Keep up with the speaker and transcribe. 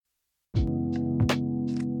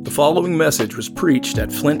The following message was preached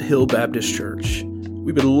at Flint Hill Baptist Church.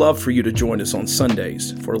 We would love for you to join us on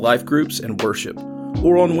Sundays for life groups and worship,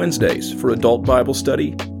 or on Wednesdays for adult Bible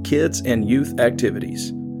study, kids, and youth activities.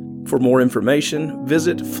 For more information,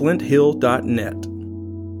 visit flinthill.net.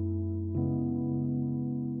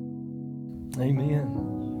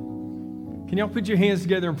 Amen. Can y'all put your hands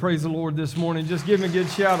together and praise the Lord this morning? Just give him a good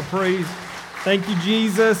shout of praise. Thank you,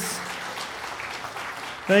 Jesus.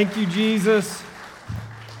 Thank you, Jesus.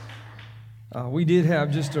 We did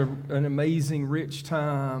have just an amazing, rich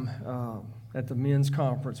time at the men's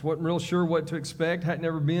conference. Wasn't real sure what to expect. Had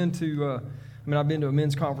never been to, I've been to a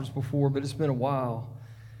men's conference before, but it's been a while.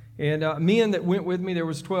 And men that went with me, there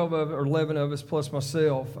was 12 of or 11 of us plus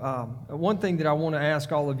myself. One thing that I want to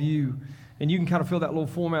ask all of you, and you can kind of fill that little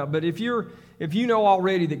form out, but if you know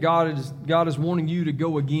already that God is wanting you to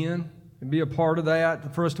go again and be a part of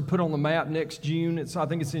that, for us to put on the map next June, I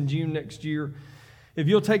think it's in June next year. If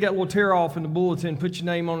you'll take that little tear off in the bulletin, put your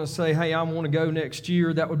name on it and say, hey, I want to go next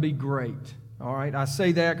year, that would be great. All right, I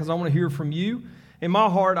say that because I want to hear from you. In my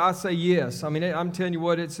heart, I say yes. I mean, I'm telling you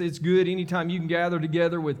what, it's good anytime you can gather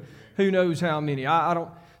together with who knows how many.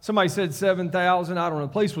 Somebody said 7,000. I don't know.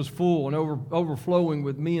 The place was full and overflowing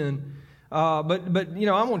with men. But you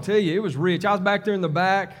know, I'm going to tell you, it was rich. I was back there in the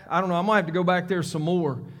back. I don't know. I might have to go back there some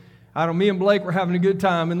more. I don't know. Me and Blake were having a good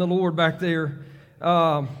time in the Lord back there.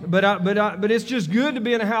 But it's just good to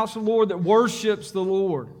be in a house of the Lord that worships the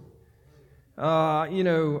Lord. All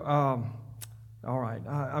right.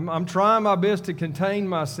 I'm trying my best to contain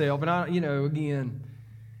myself, and again,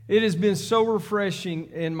 it has been so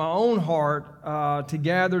refreshing in my own heart to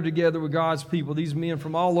gather together with God's people. These men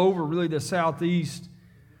from all over, really the Southeast,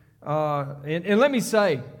 and let me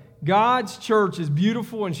say, God's church is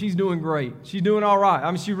beautiful, and she's doing great. She's doing all right.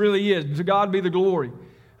 I mean, she really is. To God be the glory.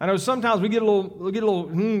 I know sometimes we get a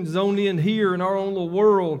little zoned in here in our own little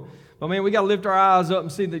world, but man, we got to lift our eyes up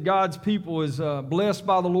and see that God's people is blessed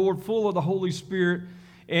by the Lord, full of the Holy Spirit,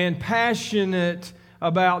 and passionate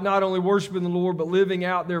about not only worshiping the Lord, but living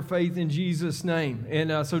out their faith in Jesus' name.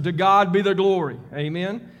 And so to God be the glory.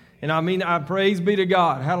 Amen. And I praise be to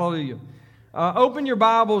God. Hallelujah. Open your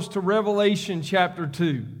Bibles to Revelation chapter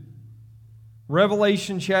 2.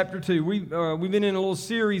 Revelation chapter 2. We've been in a little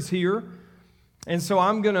series here. And so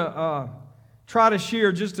I'm going to try to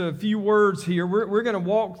share just a few words here. We're going to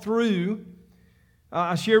walk through,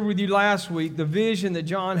 I shared with you last week, the vision that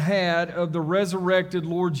John had of the resurrected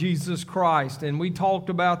Lord Jesus Christ. And we talked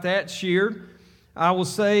about that, shared. I will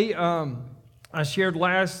say, I shared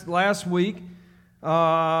last week,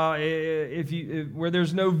 where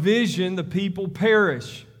there's no vision, the people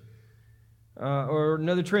perish. Or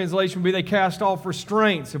another translation would be they cast off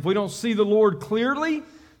restraints. If we don't see the Lord clearly,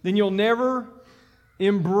 then you'll never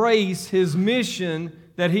embrace His mission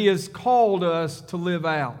that He has called us to live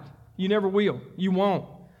out. You never will. You won't.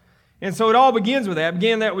 And so it all begins with that. It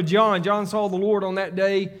began that with John. John saw the Lord on that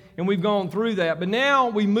day, and we've gone through that. But now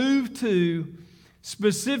we move to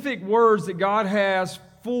specific words that God has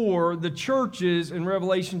for the churches in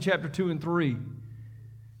Revelation chapter 2 and 3.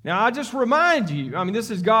 Now, I just remind you, this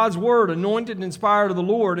is God's Word, anointed and inspired of the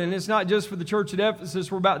Lord, and it's not just for the church at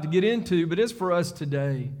Ephesus we're about to get into, but it's for us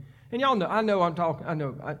today. And y'all know,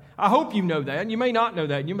 I hope you know that, and you may not know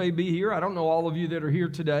that. You may be here. I don't know all of you that are here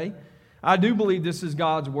today. I do believe this is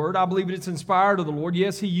God's Word. I believe it's inspired of the Lord.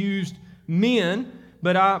 Yes, He used men,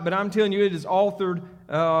 but I'm telling you, it is authored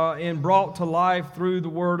and brought to life through the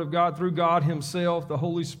Word of God, through God Himself, the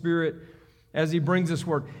Holy Spirit, as He brings this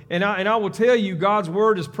Word. And I will tell you, God's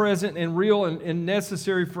Word is present and real and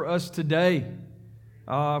necessary for us today.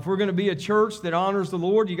 If we're going to be a church that honors the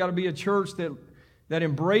Lord, you got to be a church that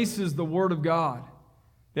embraces the Word of God,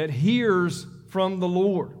 that hears from the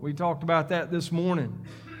Lord. We talked about that this morning.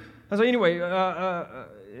 So anyway,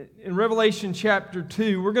 in Revelation chapter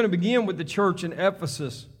 2, we're going to begin with the church in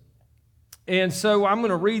Ephesus. And so I'm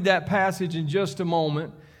going to read that passage in just a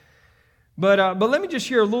moment. But let me just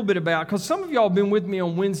share a little bit about, because some of y'all have been with me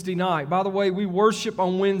on Wednesday night. By the way, we worship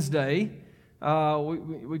on Wednesday.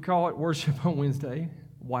 We call it Worship on Wednesday.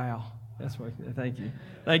 Wow. That's what. Thank you.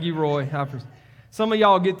 Thank you, Roy. Some of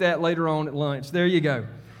y'all get that later on at lunch. There you go.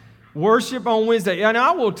 Worship on Wednesday. And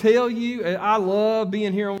I will tell you, I love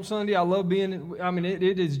being here on Sunday. I love being,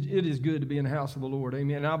 it is good to be in the house of the Lord.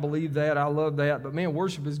 Amen. And I believe that. I love that. But man,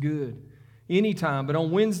 worship is good anytime. But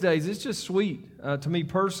on Wednesdays, it's just sweet to me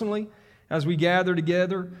personally as we gather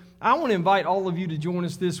together. I want to invite all of you to join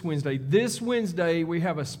us this Wednesday. This Wednesday, we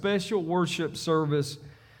have a special worship service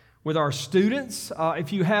with our students.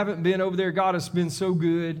 If you haven't been over there, God has been so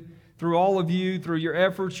good. through all of you, through your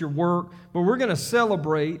efforts, your work. But we're going to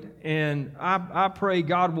celebrate, and I pray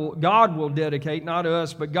God will dedicate, not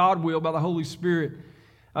us, but God will by the Holy Spirit.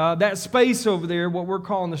 That space over there, what we're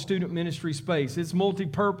calling the student ministry space. It's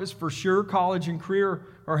multi-purpose for sure. College and career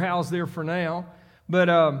are housed there for now. But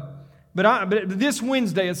this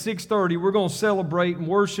Wednesday at 6:30, we're going to celebrate and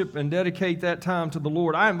worship and dedicate that time to the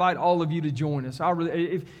Lord. I invite all of you to join us.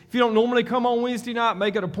 If you don't normally come on Wednesday night,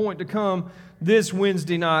 make it a point to come this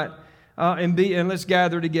Wednesday night and let's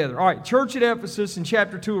gather together. All right, Church at Ephesus in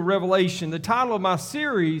chapter 2 of Revelation. The title of my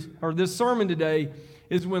series, or this sermon today,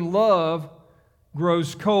 is When Love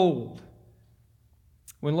Grows Cold.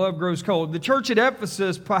 When love grows cold. The church at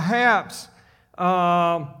Ephesus, perhaps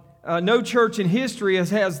no church in history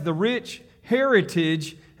has the rich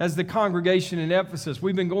heritage as the congregation in Ephesus.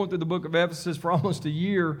 We've been going through the book of Ephesus for almost a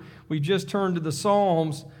year. We've just turned to the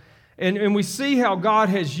Psalms. And we see how God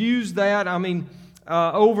has used that,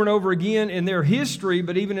 over and over again in their history,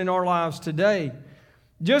 but even in our lives today.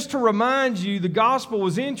 Just to remind you, the gospel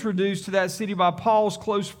was introduced to that city by Paul's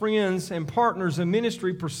close friends and partners in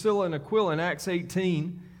ministry, Priscilla and Aquila, in Acts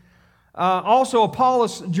 18. Also,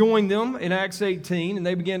 Apollos joined them in Acts 18, and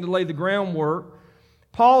they began to lay the groundwork.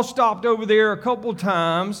 Paul stopped over there a couple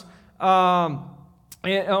times on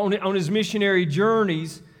his missionary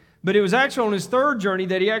journeys, but it was actually on his third journey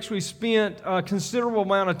that he actually spent a considerable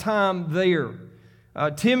amount of time there.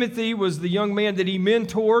 Timothy was the young man that he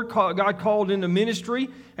mentored, God called into ministry,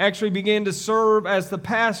 actually began to serve as the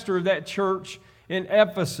pastor of that church in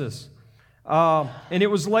Ephesus. And it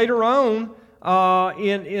was later on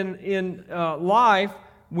in life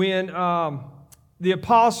when the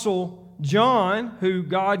apostle John, who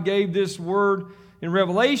God gave this word in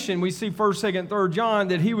Revelation, we see 1st, 2nd, 3rd John,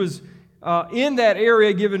 that he was in that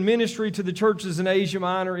area giving ministry to the churches in Asia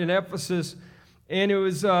Minor, in Ephesus. And it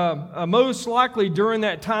was most likely during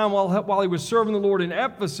that time while he was serving the Lord in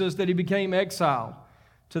Ephesus that he became exiled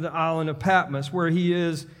to the island of Patmos, where he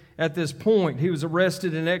is at this point. He was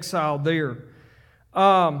arrested and exiled there.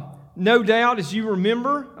 No doubt, as you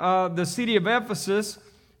remember, the city of Ephesus,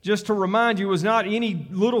 just to remind you, was not any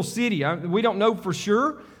little city. We don't know for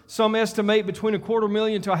sure. Some estimate between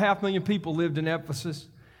 250,000 to 500,000 people lived in Ephesus.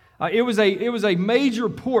 It was a major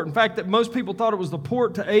port. In fact, that most people thought it was the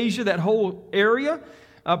port to Asia, that whole area.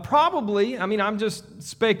 Probably, I'm just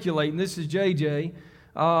speculating. This is JJ.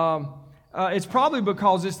 It's probably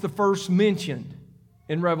because it's the first mentioned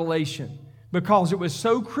in Revelation, because it was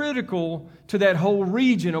so critical to that whole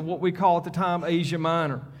region of what we call at the time Asia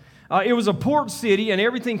Minor. It was a port city, and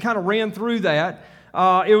everything kind of ran through that.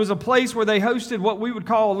 It was a place where they hosted what we would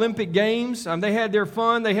call Olympic Games. They had their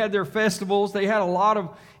fun, they had their festivals, they had a lot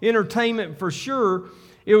of entertainment for sure.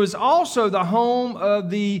 It was also the home of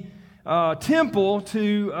the temple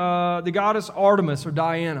to the goddess Artemis or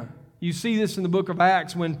Diana. You see this in the book of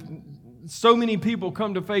Acts when so many people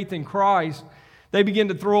come to faith in Christ, they begin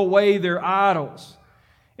to throw away their idols.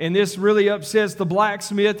 And this really upsets the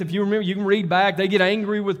blacksmith. If you remember, you can read back. They get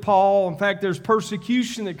angry with Paul. In fact, there's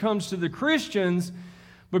persecution that comes to the Christians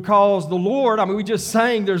because the Lord, we just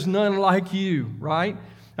sang, there's none like you, right?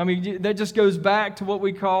 That just goes back to what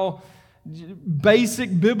we call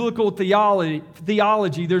basic biblical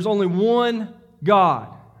theology. There's only one God,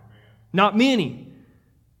 not many.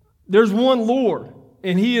 There's one Lord,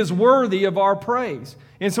 and He is worthy of our praise.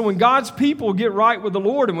 And so when God's people get right with the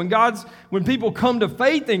Lord, and when people come to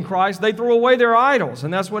faith in Christ, they throw away their idols.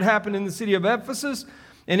 And that's what happened in the city of Ephesus,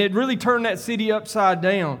 and it really turned that city upside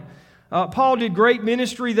down. Paul did great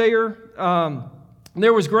ministry there.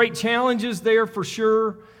 There was great challenges there for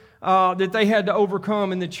sure that they had to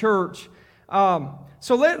overcome in the church.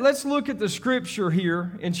 So let's look at the scripture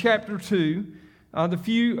here in chapter 2,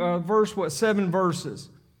 the 7 verses.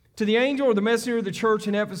 To the angel or the messenger of the church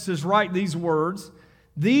in Ephesus write these words.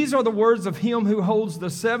 These are the words of him who holds the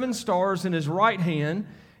 7 stars in his right hand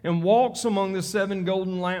and walks among the 7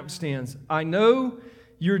 golden lampstands. I know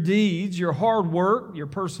your deeds, your hard work, your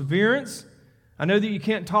perseverance. I know that you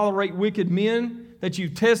can't tolerate wicked men, that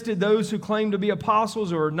you've tested those who claim to be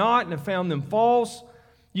apostles or are not and have found them false.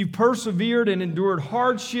 You've persevered and endured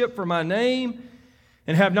hardship for my name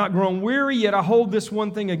and have not grown weary, yet I hold this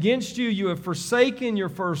one thing against you. You have forsaken your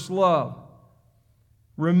first love.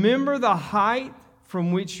 Remember the height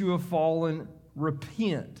from which you have fallen,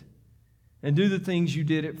 repent, and do the things you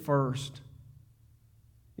did at first.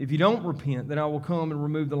 If you don't repent, then I will come and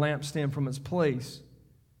remove the lampstand from its place.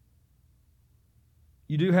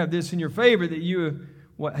 You do have this in your favor, that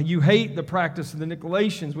you hate the practice of the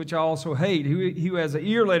Nicolaitans, which I also hate. He who has an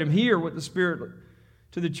ear, let him hear what the Spirit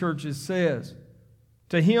to the churches says.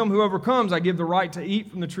 To him who overcomes, I give the right to eat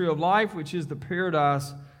from the tree of life, which is the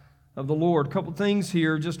paradise of the Lord. A couple things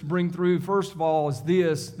here just to bring through. First of all is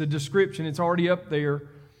this, the description. It's already up there.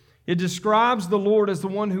 It describes the Lord as the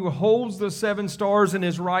one who holds the 7 stars in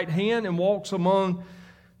His right hand and walks among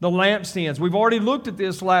the lampstands. We've already looked at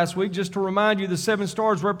this last week. Just to remind you, the 7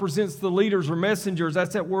 stars represents the leaders or messengers.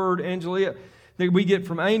 That's that word, Angelia, that we get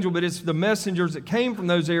from angel, but it's the messengers that came from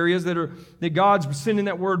those areas that God's sending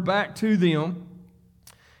that word back to them.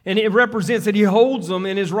 And it represents that He holds them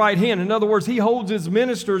in His right hand. In other words, He holds His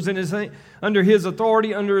ministers under His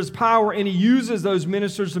authority, under His power, and He uses those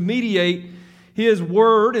ministers to mediate His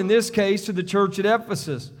word, in this case, to the church at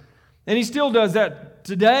Ephesus. And He still does that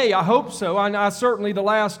today. I hope so. I certainly, the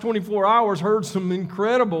last 24 hours, heard some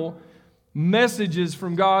incredible messages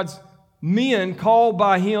from God's men called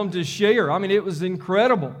by Him to share. I mean, it was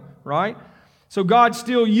incredible, right? So God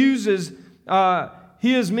still uses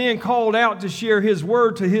His men called out to share His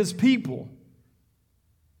word to His people.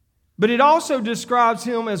 But it also describes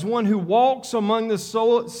Him as one who walks among the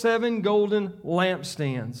 7 golden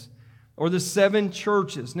lampstands, or the 7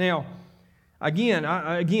 churches. Now, again,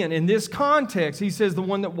 in this context, He says the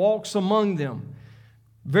one that walks among them.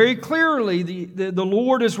 Very clearly, the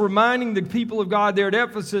Lord is reminding the people of God there at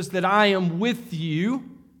Ephesus that I am with you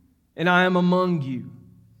and I am among you.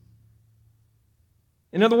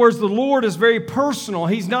 In other words, the Lord is very personal.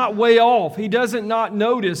 He's not way off. He doesn't not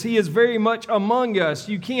notice. He is very much among us.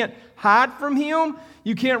 You can't hide from Him.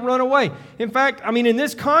 You can't run away. In fact, in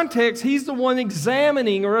this context, He's the one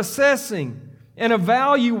examining or assessing and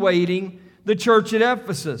evaluating the church at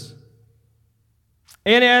Ephesus.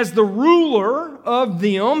 And as the ruler of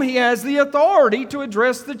them, He has the authority to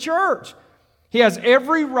address the church. He has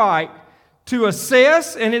every right to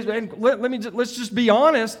assess, let's just be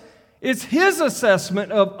honest, it's His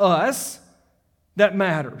assessment of us that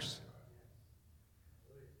matters.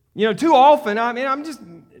 Too often,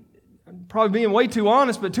 I'm probably being way too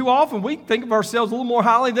honest, but too often we think of ourselves a little more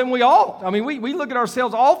highly than we ought. We look at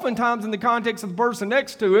ourselves oftentimes in the context of the person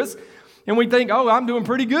next to us, and we think, oh, I'm doing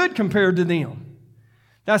pretty good compared to them.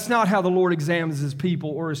 That's not how the Lord examines His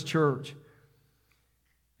people or His church.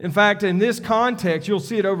 In fact, in this context, you'll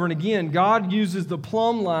see it over and again, God uses the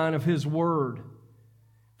plumb line of His Word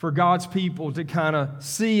for God's people to kind of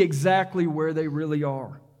see exactly where they really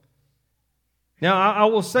are. Now, I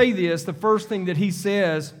will say this, the first thing that He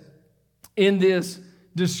says in this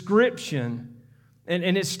description,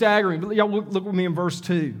 and it's staggering, but y'all look with me in verse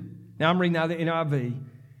 2. Now, I'm reading out of the NIV.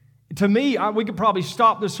 To me, we could probably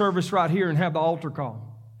stop the service right here and have the altar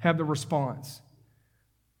call, have the response.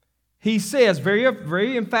 He says very,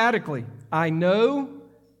 very emphatically, I know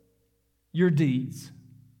your deeds.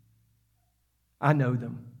 I know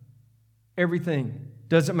them. Everything.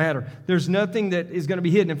 Doesn't matter. There's nothing that is going to be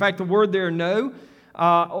hidden. In fact, the word there, know,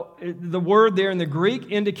 the word there in the Greek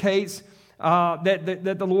indicates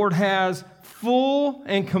that the Lord has full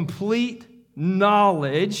and complete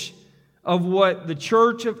knowledge of what the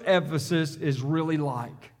church of Ephesus is really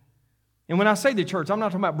like. And when I say the church, I'm not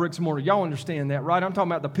talking about bricks and mortar. Y'all understand that, right? I'm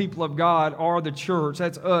talking about the people of God or the church.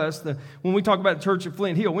 That's us. When we talk about the church at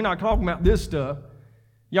Flint Hill, we're not talking about this stuff.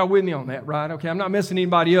 Y'all with me on that, right? Okay, I'm not messing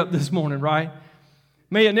anybody up this morning, right?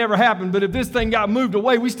 May it never happen, but if this thing got moved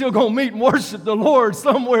away, we still going to meet and worship the Lord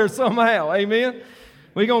somewhere, somehow. Amen?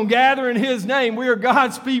 We're going to gather in His name. We are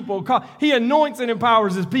God's people. He anoints and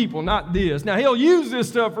empowers His people, not this. Now, He'll use this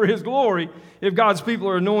stuff for His glory if God's people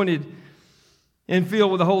are anointed and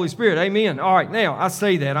filled with the Holy Spirit. Amen. All right, now, I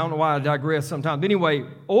say that. I don't know why I digress sometimes. But anyway,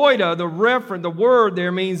 oida, the word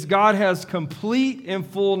there means God has complete and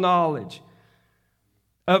full knowledge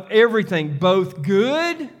of everything, both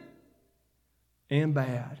good and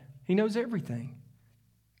bad. He knows everything.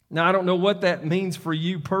 Now, I don't know what that means for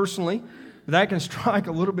you personally, but that can strike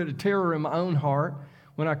a little bit of terror in my own heart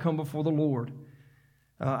when I come before the Lord.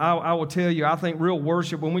 I will tell you, I think real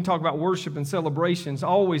worship, when we talk about worship and celebrations,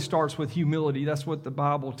 always starts with humility. That's what the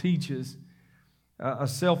Bible teaches. A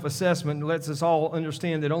self-assessment lets us all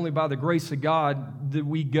understand that only by the grace of God that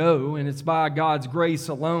we go, and it's by God's grace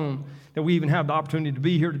alone that we even have the opportunity to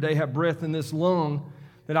be here today, have breath in this lung,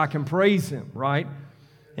 that I can praise Him, right?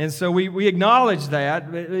 And so we acknowledge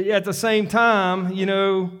that. But at the same time,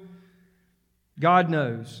 God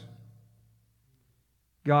knows.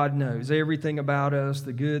 God knows everything about us,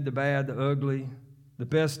 the good, the bad, the ugly, the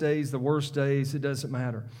best days, the worst days, it doesn't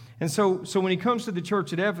matter. And so when He comes to the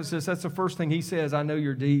church at Ephesus, that's the first thing He says, I know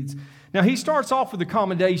your deeds. Now, He starts off with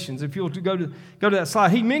accommodations. If you'll go to that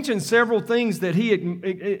slide, He mentions several things that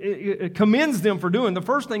He commends them for doing. The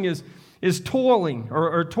first thing is toiling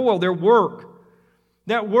or toil, their work.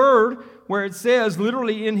 That word where it says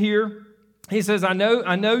literally in here, He says, I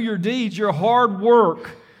know your deeds, your hard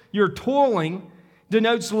work, your toiling,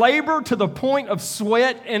 denotes labor to the point of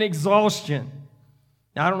sweat and exhaustion.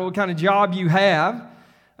 Now, I don't know what kind of job you have.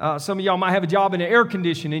 Some of y'all might have a job in the air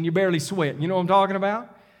conditioning and you barely sweat. You know what I'm talking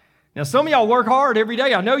about? Now, some of y'all work hard every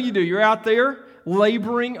day. I know you do. You're out there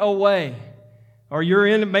laboring away. Or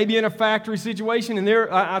you're maybe in a factory situation, and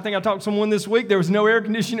I think I talked to someone this week. There was no air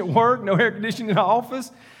conditioning at work, no air conditioning in the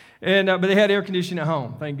office, but they had air conditioning at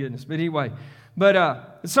home, thank goodness. But anyway,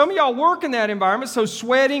 some of y'all work in that environment, so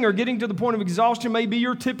sweating or getting to the point of exhaustion may be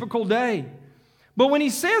your typical day. But when he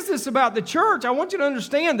says this about the church, I want you to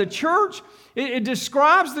understand the church, it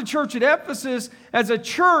describes the church at Ephesus as a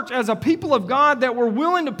church, as a people of God that were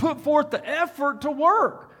willing to put forth the effort to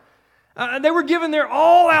work. They were giving their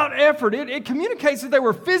all-out effort. It communicates that they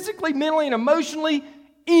were physically, mentally, and emotionally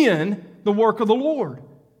in the work of the Lord.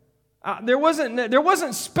 There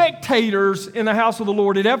wasn't spectators in the house of the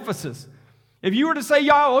Lord at Ephesus. If you were to say,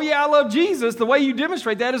 oh yeah, I love Jesus, the way you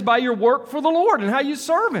demonstrate that is by your work for the Lord and how you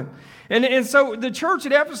serve Him. And so the church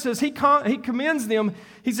at Ephesus, he commends them.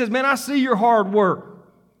 He says, man, I see your hard work.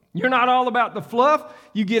 You're not all about the fluff.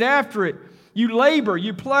 You get after it. You labor,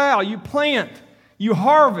 you plow, you plant. You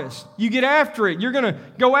harvest. You get after it. You're going to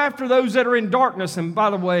go after those that are in darkness. And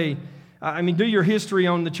by the way, do your history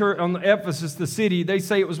on the church, on Ephesus, the city. They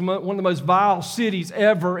say it was one of the most vile cities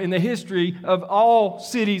ever in the history of all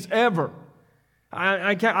cities ever.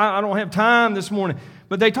 I don't have time this morning,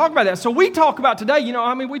 but they talk about that. So we talk about today.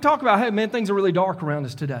 We talk about, hey man, things are really dark around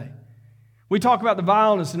us today. We talk about the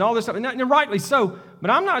violence and all this stuff, and rightly so,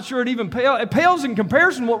 but I'm not sure it pales in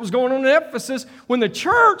comparison to what was going on in Ephesus when the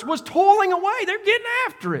church was toiling away. They're getting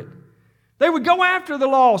after it. They would go after the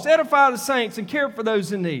lost, edify the saints, and care for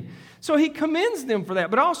those in need. So he commends them for that,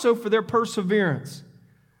 but also for their perseverance.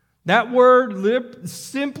 That word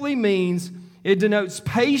simply means it denotes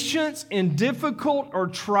patience in difficult or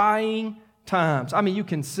trying times. You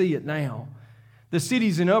can see it now. The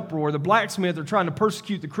city's in uproar. The blacksmiths are trying to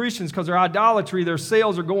persecute the Christians because their idolatry, their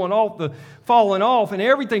sales are falling off, and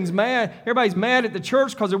everything's mad. Everybody's mad at the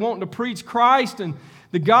church because they're wanting to preach Christ and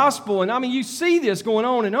the gospel. And you see this going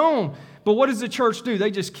on and on. But what does the church do?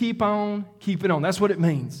 They just keep on keeping on. That's what it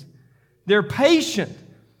means. They're patient.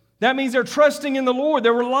 That means they're trusting in the Lord.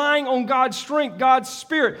 They're relying on God's strength, God's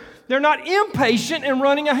Spirit. They're not impatient and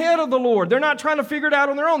running ahead of the Lord. They're not trying to figure it out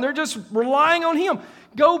on their own. They're just relying on Him.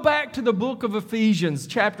 Go back to the book of Ephesians,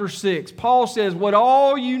 chapter 6. Paul says, what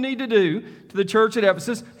all you need to do to the church at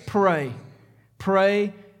Ephesus, pray.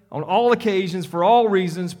 Pray on all occasions, for all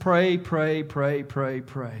reasons, pray, pray, pray, pray,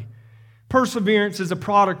 pray. Perseverance is a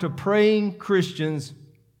product of praying Christians.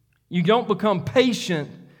 You don't become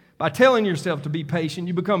patient by telling yourself to be patient.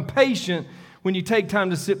 You become patient when you take time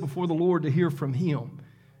to sit before the Lord to hear from Him.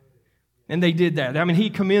 And they did that. He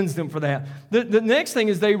commends them for that. The next thing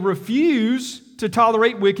is they refuse to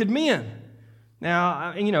tolerate wicked men.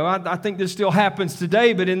 Now, I think this still happens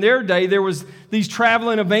today, but in their day, there was these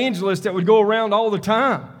traveling evangelists that would go around all the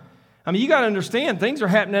time. You got to understand, things are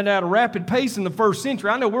happening at a rapid pace in the first century.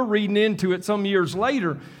 I know we're reading into it some years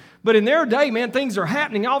later, but in their day, man, things are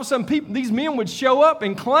happening. All of a sudden, these men would show up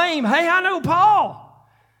and claim, hey, I know Paul.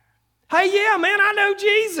 Hey, yeah, man, I know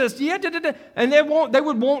Jesus. Yeah, and they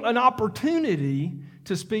would want an opportunity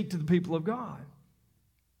to speak to the people of God.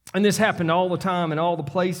 And this happened all the time in all the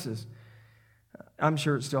places. I'm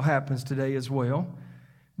sure it still happens today as well.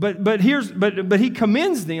 But he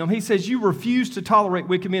commends them. He says, you refuse to tolerate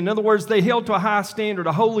wicked men. In other words, they held to a high standard,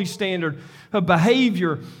 a holy standard of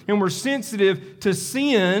behavior, and were sensitive to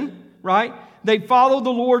sin, right? They followed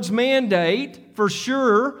the Lord's mandate, for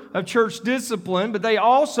sure, of church discipline, but they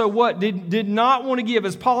also did not want to give,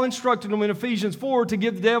 as Paul instructed them in Ephesians 4, to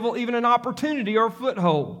give the devil even an opportunity or a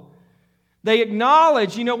foothold. They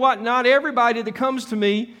acknowledge, not everybody that comes to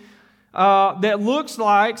me that looks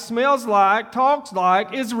like, smells like, talks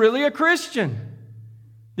like is really a Christian.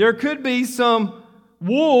 There could be some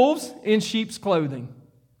wolves in sheep's clothing.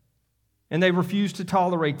 And they refused to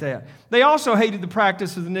tolerate that. They also hated the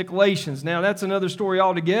practice of the Nicolaitans. Now, that's another story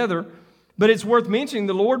altogether, but it's worth mentioning.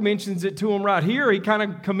 The Lord mentions it to them right here. He kind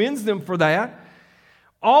of commends them for that.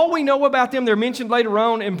 All we know about them, they're mentioned later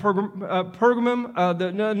on in Pergamum,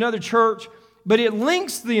 another church, but it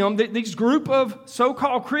links them, these group of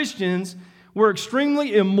so-called Christians were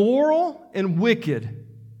extremely immoral and wicked.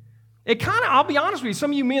 I'll be honest with you,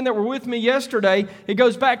 some of you men that were with me yesterday, it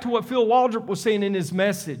goes back to what Phil Waldrop was saying in his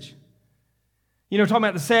message. Talking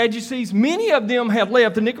about the Sadducees, many of them had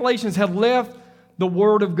left, the Nicolaitans had left the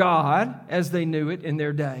Word of God as they knew it in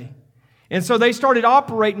their day. And so they started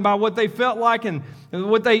operating by what they felt like and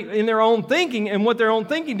what they, in their own thinking, and what their own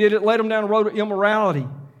thinking did, it led them down a road of immorality.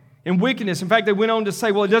 and wickedness. In fact, they went on to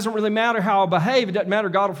say, well, it doesn't really matter how I behave. It doesn't matter.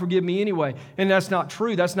 God will forgive me anyway. And that's not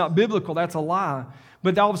true. That's not biblical. That's a lie.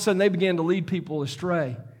 But all of a sudden, they began to lead people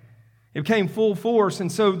astray. It became full force.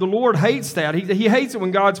 And so the Lord hates that. He hates it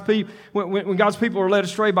when God's people are led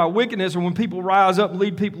astray by wickedness, or when people rise up and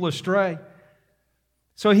lead people astray.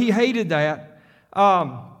 So He hated that.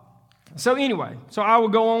 So anyway, I will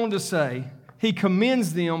go on to say, He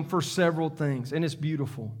commends them for several things, and it's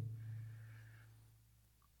beautiful.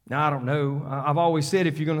 Now, I don't know. I've always said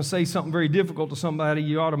if you're going to say something very difficult to somebody,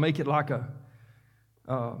 you ought to make it like a,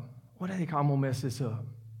 what do they call, I'm going to mess this up.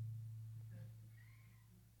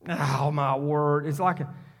 Oh, my word. It's like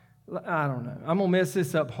I don't know. I'm going to mess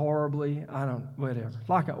this up horribly. Whatever.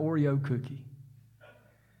 Like an Oreo cookie.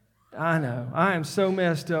 I know. I am so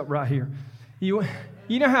messed up right here. You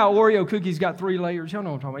know how Oreo cookies got 3 layers? Y'all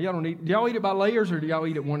know what I'm talking about. Do y'all eat it by layers, or do y'all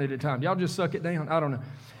eat it one at a time? Do y'all just suck it down? I don't know.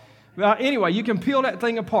 Anyway, you can peel that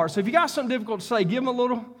thing apart. So if you got something difficult to say, give them a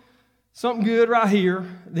little something good right here.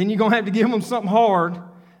 Then you're going to have to give them something hard, and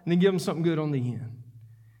then give them something good on the end.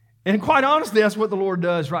 And quite honestly, that's what the Lord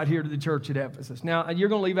does right here to the church at Ephesus. Now, you're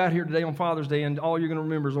going to leave out here today on Father's Day, and all you're going to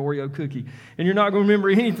remember is Oreo cookie. And you're not going to remember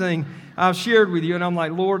anything I've shared with you. And I'm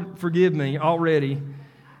like, Lord, forgive me already.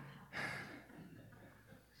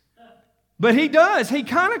 But He does. He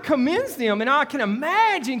kind of commends them. And I can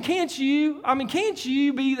imagine, can't you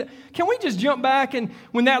be, can we just jump back and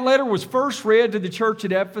when that letter was first read to the church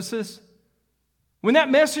at Ephesus, when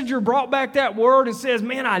that messenger brought back that word and says,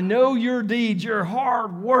 man, I know your deeds, your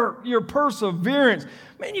hard work, your perseverance.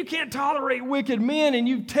 Man, you can't tolerate wicked men, and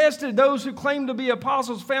you've tested those who claim to be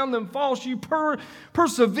apostles, found them false. You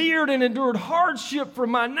persevered and endured hardship for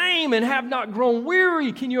my name and have not grown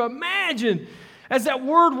weary. Can you imagine? As that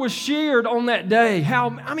word was shared on that day, how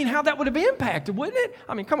that would have impacted, wouldn't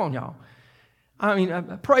it? Come on, y'all.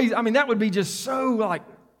 Praise. That would be just so like,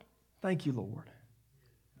 thank you, Lord.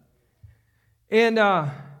 And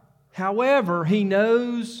however, He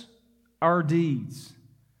knows our deeds.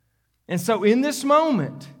 And so in this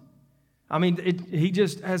moment, He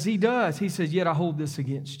just, as He does, He says, yet I hold this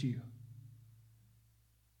against you.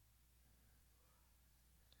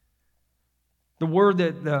 The word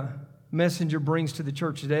that the messenger brings to the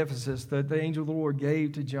church at Ephesus, that the angel of the Lord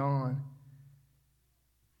gave to John.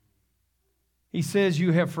 He says,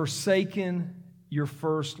 you have forsaken your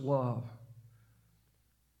first love.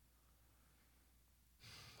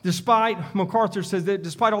 MacArthur says that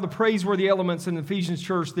despite all the praiseworthy elements in the Ephesians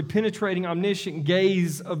church, the penetrating, omniscient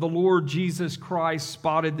gaze of the Lord Jesus Christ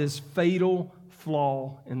spotted this fatal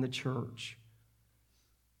flaw in the church.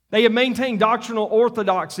 They had maintained doctrinal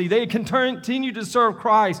orthodoxy. They had continued to serve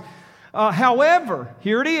Christ. However,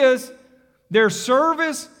 here it is, their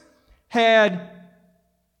service had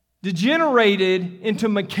degenerated into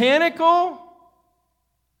mechanical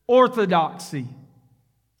orthodoxy.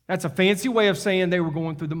 That's a fancy way of saying they were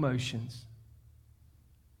going through the motions.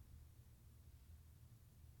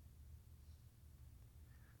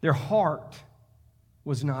 Their heart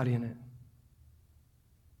was not in it.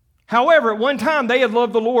 However, at one time they had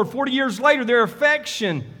loved the Lord. 40 years later, their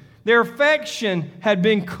affection had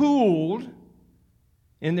been cooled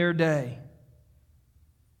in their day.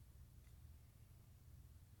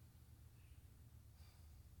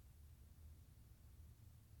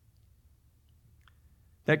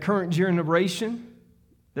 That current generation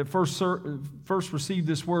that first received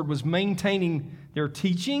this word was maintaining their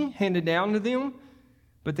teaching handed down to them,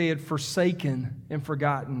 but they had forsaken and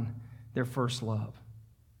forgotten their first love.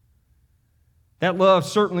 That love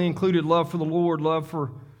certainly included love for the Lord, love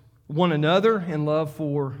for one another, and love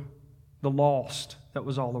for the lost that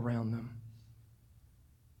was all around them.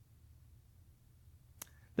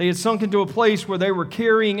 They had sunk into a place where they were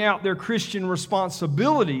carrying out their Christian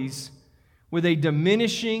responsibilities with a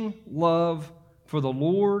diminishing love for the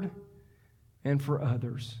Lord and for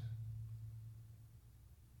others.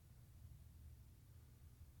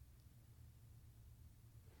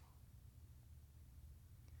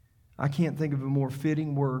 I can't think of a more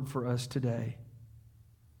fitting word for us today.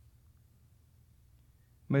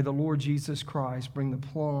 May the Lord Jesus Christ bring the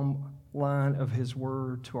plumb line of His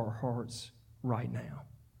word to our hearts right now.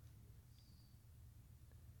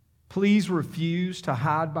 Please refuse to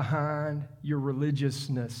hide behind your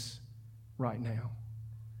religiousness right now.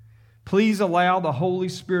 Please allow the Holy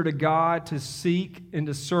Spirit of God to seek and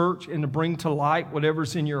to search and to bring to light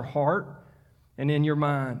whatever's in your heart and in your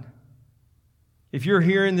mind. If you're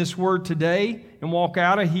hearing this word today and walk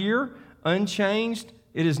out of here unchanged,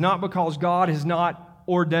 it is not because God has not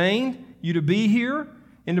ordained you to be here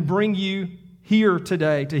and to bring you here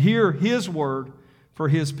today, to hear His word for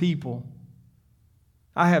His people.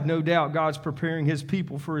 I have no doubt God's preparing His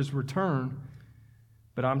people for His return.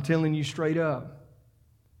 But I'm telling you straight up,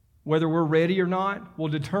 whether we're ready or not will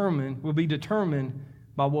be determined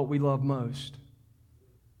by what we love most.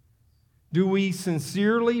 Do we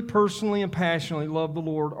sincerely, personally, and passionately love the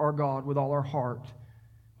Lord our God with all our heart,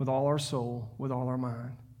 with all our soul, with all our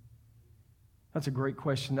mind? That's a great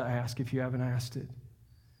question to ask if you haven't asked it.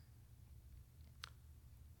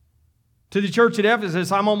 To the church at Ephesus,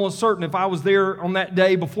 I'm almost certain if I was there on that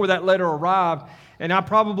day before that letter arrived, and I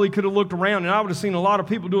probably could have looked around and I would have seen a lot of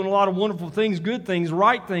people doing a lot of wonderful things, good things,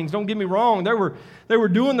 right things. Don't get me wrong. They were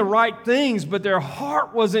doing the right things, but their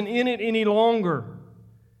heart wasn't in it any longer.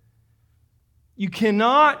 You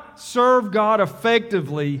cannot serve God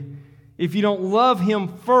effectively if you don't love Him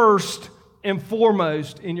first and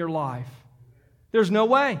foremost in your life. There's no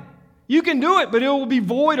way. You can do it, but it will be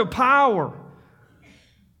void of power,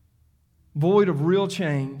 void of real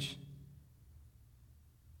change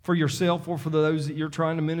for yourself or for those that you're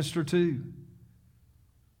trying to minister to.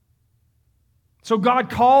 So God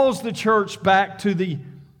calls the church back to the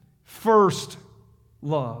first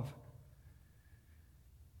love.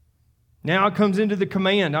 Now it comes into the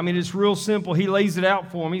command. I mean, it's real simple. He lays it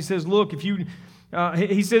out for them. He says, look,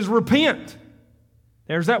 he says, repent.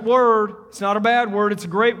 There's that word. It's not a bad word. It's a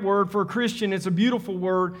great word for a Christian. It's a beautiful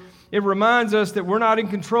word. It reminds us that we're not in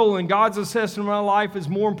control, and God's assessment of my life is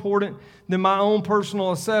more important than my own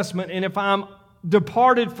personal assessment. And if I'm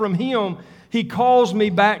departed from Him, He calls me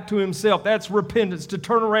back to Himself. That's repentance, to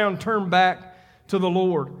turn around, turn back to the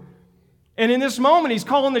Lord. And in this moment, He's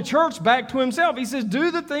calling the church back to Himself. He says, do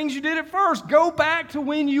the things you did at first. Go back to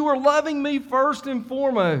when you were loving me first and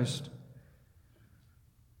foremost.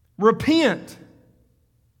 Repent.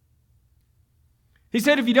 He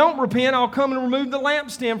said, if you don't repent, I'll come and remove the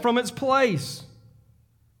lampstand from its place.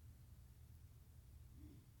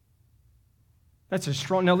 That's a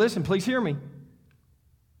strong... Now listen, please hear me.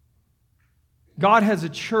 God has a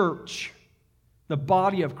church, the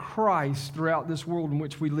body of Christ, throughout this world in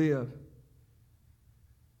which we live.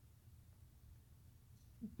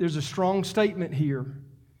 There's a strong statement here.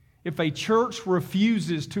 If a church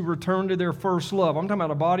refuses to return to their first love, I'm talking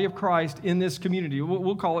about a body of Christ in this community.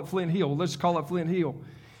 We'll call it Flint Hill. Let's call it Flint Hill.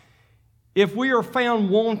 If we are found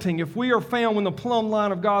wanting, if we are found when the plumb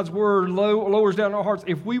line of God's Word lowers down our hearts,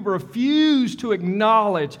 if we refuse to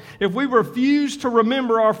acknowledge, if we refuse to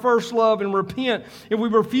remember our first love and repent, if we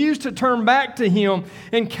refuse to turn back to Him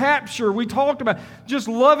and capture, we talked about just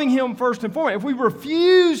loving Him first and foremost, if we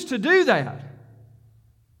refuse to do that,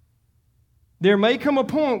 there may come a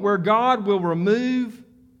point where God will remove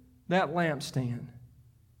that lampstand.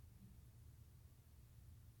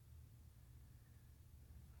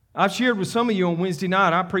 I've shared with some of you on Wednesday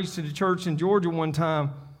night. I preached at a church in Georgia one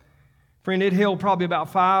time. Friend, it held probably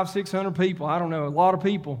about 500-600 people. I don't know, a lot of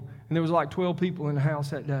people. And there was like 12 people in the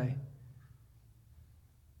house that day.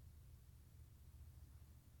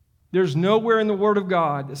 There's nowhere in the Word of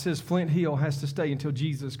God that says Flint Hill has to stay until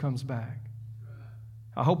Jesus comes back.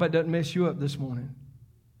 I hope that doesn't mess you up this morning.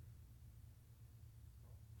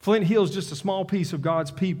 Flint Hill is just a small piece of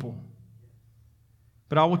God's people.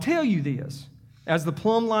 But I will tell you this. As the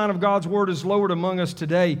plumb line of God's Word is lowered among us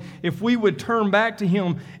today, if we would turn back to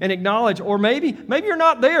Him and acknowledge, or maybe you're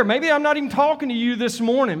not there. Maybe I'm not even talking to you this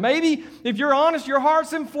morning. Maybe, if you're honest, your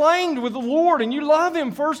heart's inflamed with the Lord and you love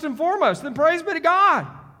Him first and foremost, then praise be to God.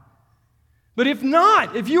 But if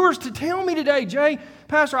not, if you were to tell me today, Jay,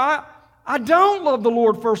 Pastor, I don't love the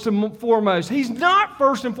Lord first and foremost. He's not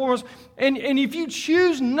first and foremost. And if you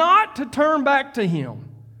choose not to turn back to Him,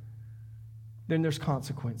 then there's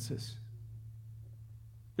consequences.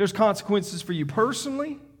 There's consequences for you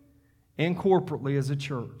personally and corporately as a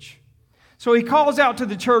church. So he calls out to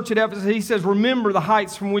the church at Ephesus. He says, remember the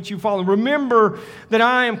heights from which you've fallen. Remember that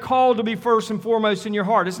I am called to be first and foremost in your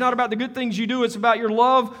heart. It's not about the good things you do. It's about your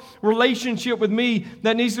love relationship with me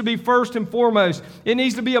that needs to be first and foremost. It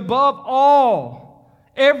needs to be above all.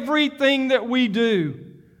 Everything that we do.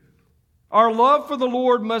 Our love for the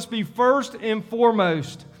Lord must be first and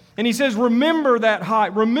foremost. And he says, remember that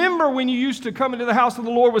height. Remember when you used to come into the house of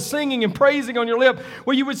the Lord with singing and praising on your lip,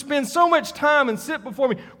 where you would spend so much time and sit before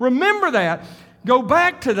me. Remember that. Go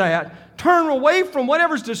back to that. Turn away from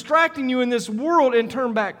whatever's distracting you in this world and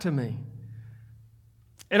turn back to me.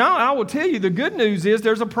 And I will tell you, the good news is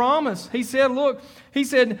there's a promise. He said, look, he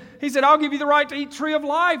said, I'll give you the right to eat tree of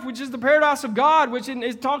life, which is the paradise of God, which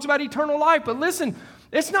it talks about eternal life. But listen,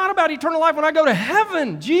 it's not about eternal life when I go to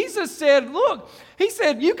heaven. Jesus said, look, He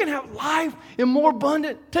said, you can have life in more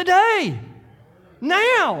abundant today,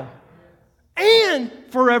 now, and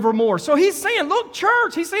forevermore. So He's saying, look,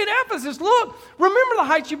 church, He's saying, Ephesus, look, remember the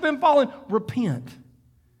heights you've been falling. Repent.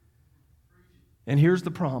 And here's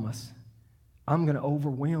the promise. I'm going to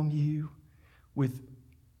overwhelm you with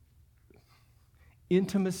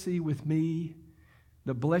intimacy with me.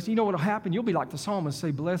 The blessing. You know what will happen? You'll be like the psalmist, say,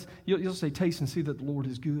 bless. You'll say, taste and see that the Lord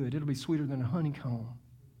is good. It'll be sweeter than a honeycomb.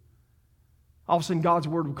 All of a sudden, God's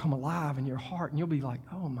word will come alive in your heart, and you'll be like,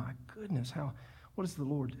 oh my goodness, what is the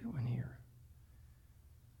Lord doing here?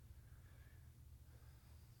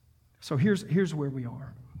 So here's where we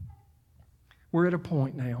are. We're at a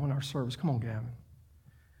point now in our service. Come on, Gavin.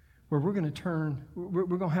 Where we're going to we're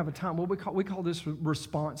going to have a time, we call this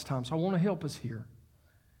response time. So I want to help us here.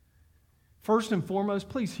 First and foremost,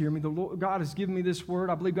 please hear me. The Lord, God has given me this word.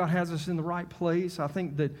 I believe God has us in the right place. I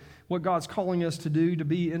think that what God's calling us to do, to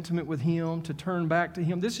be intimate with Him, to turn back to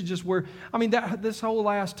Him, this is just where, this whole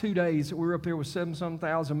last 2 days that we were up there with 7-some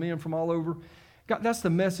thousand men from all over, God, that's the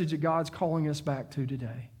message that God's calling us back to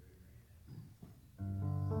today.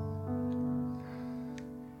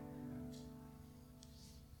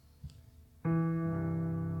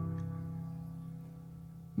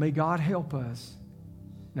 May God help us.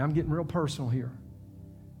 Now I'm getting real personal here.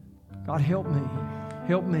 God, help me,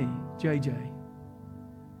 JJ,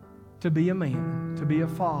 to be a man, to be a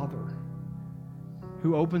father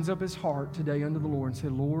who opens up his heart today unto the Lord and say,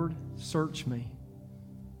 Lord, search me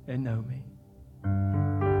and know me.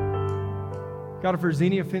 God, if there's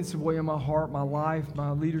any offensive way in my heart, my life,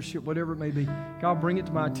 my leadership, whatever it may be, God, bring it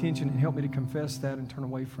to my attention and help me to confess that and turn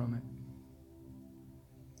away from it.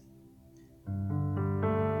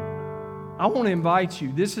 I want to invite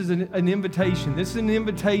you. This is an invitation. This is an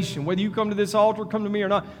invitation. Whether you come to this altar, come to me or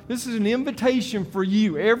not, this is an invitation for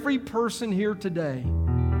you, every person here today,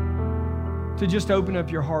 to just open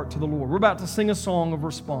up your heart to the Lord. We're about to sing a song of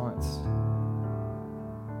response.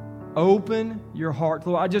 Open your heart to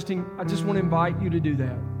the Lord. I just want to invite you to do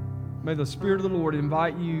that. May the Spirit of the Lord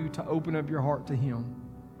invite you to open up your heart to Him.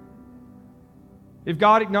 If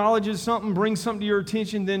God acknowledges something, brings something to your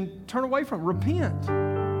attention, then turn away from it. Repent.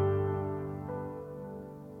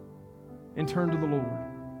 And turn to the Lord.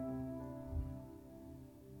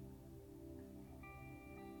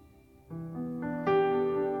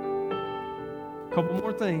 A couple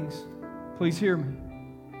more things. Please hear me.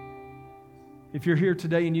 If you're here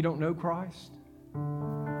today and you don't know Christ,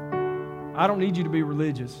 I don't need you to be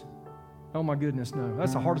religious. Oh my goodness, no.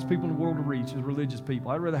 That's the hardest people in the world to reach is religious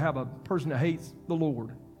people. I'd rather have a person that hates the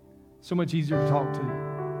Lord. So much easier to talk to.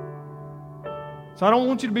 So I don't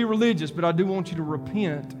want you to be religious, but I do want you to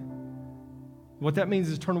repent. What that means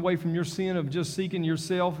is turn away from your sin of just seeking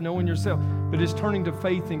yourself, knowing yourself, but it's turning to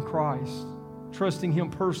faith in Christ, trusting Him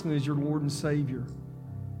personally as your Lord and Savior.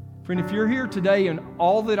 Friend, if you're here today and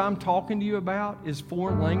all that I'm talking to you about is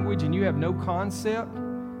foreign language and you have no concept,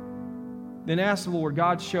 then ask the Lord,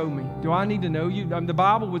 God, show me. Do I need to know you? The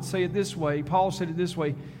Bible would say it this way. Paul said it this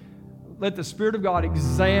way. Let the Spirit of God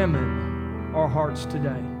examine our hearts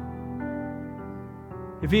today.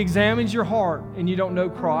 If He examines your heart and you don't know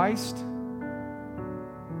Christ,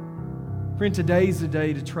 friend, today is the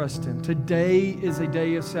day to trust Him. Today is a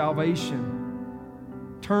day of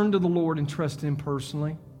salvation. Turn to the Lord and trust Him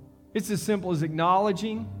personally. It's as simple as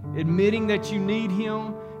acknowledging, admitting that you need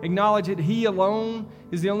Him, acknowledge that He alone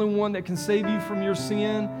is the only one that can save you from your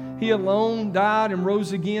sin. He alone died and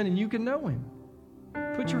rose again, and you can know Him.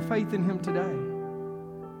 Put your faith in Him today.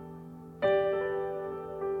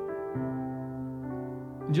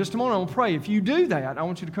 In just a moment, I'm going to pray. If you do that, I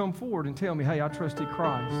want you to come forward and tell me, hey, I trusted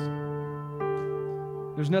Christ.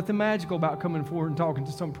 There's nothing magical about coming forward and talking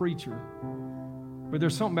to some preacher. But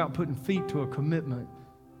there's something about putting feet to a commitment.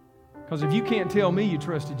 Because if you can't tell me you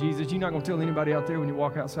trusted Jesus, you're not going to tell anybody out there when you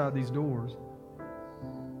walk outside these doors.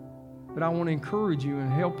 But I want to encourage you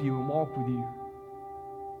and help you and walk with you.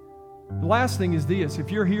 The last thing is this.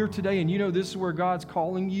 If you're here today and you know this is where God's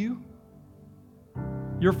calling you,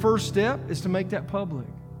 your first step is to make that public.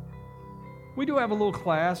 We do have a little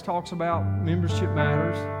class, talks about membership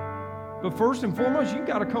matters. But first and foremost, you've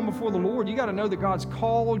got to come before the Lord. You've got to know that God's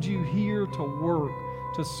called you here to work,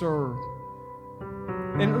 to serve.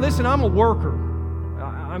 And listen, I'm a worker.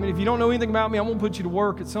 I mean, if you don't know anything about me, I'm going to put you to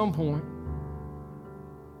work at some point.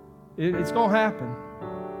 It's going to happen.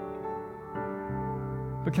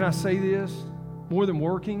 But can I say this? More than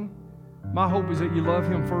working, my hope is that you love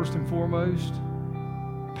Him first and foremost,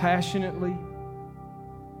 passionately.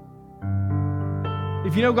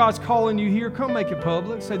 If you know God's calling you here, come make it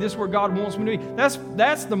public. Say, this is where God wants me to be.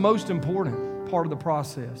 That's the most important part of the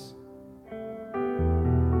process.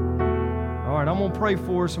 All right, I'm going to pray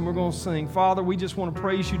for us and we're going to sing. Father, we just want to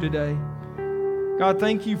praise You today. God,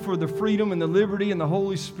 thank You for the freedom and the liberty and the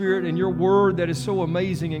Holy Spirit and Your word that is so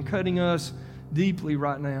amazing and cutting us deeply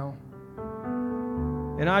right now.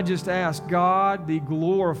 And I just ask God be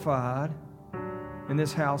glorified in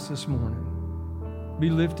this house this morning.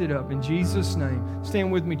 Be lifted up in Jesus' name.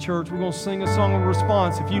 Stand with me, church. We're going to sing a song of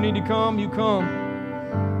response. If you need to come, you come.